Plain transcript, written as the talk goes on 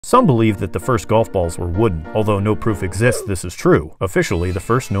Some believe that the first golf balls were wooden, although no proof exists this is true. Officially, the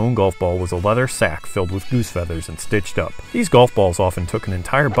first known golf ball was a leather sack filled with goose feathers and stitched up. These golf balls often took an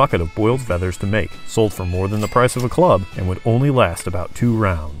entire bucket of boiled feathers to make, sold for more than the price of a club, and would only last about 2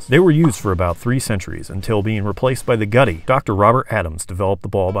 rounds. They were used for about 3 centuries until being replaced by the gutty. Dr. Robert Adams developed the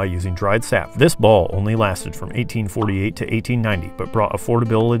ball by using dried sap. This ball only lasted from 1848 to 1890, but brought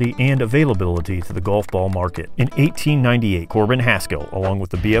affordability and availability to the golf ball market. In 1898, Corbin Haskell, along with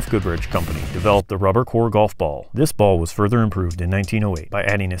the B.F. Goodrich Company, developed the rubber core golf ball. This ball was further improved in 1908 by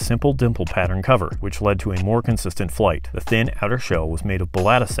adding a simple dimple pattern cover, which led to a more consistent flight. The thin outer shell was made of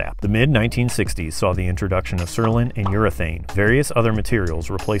Balata sap. The mid-1960s saw the introduction of Surlyn and urethane. Various other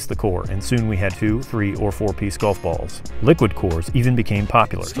materials replaced the core, and soon we had 2, 3, or 4-piece golf balls. Liquid cores even became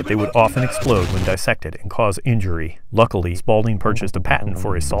popular, but they would often explode when dissected and cause injury. Luckily, Spalding purchased a patent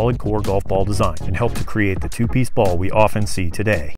for a solid core golf ball design and helped to create the 2-piece ball we often see today.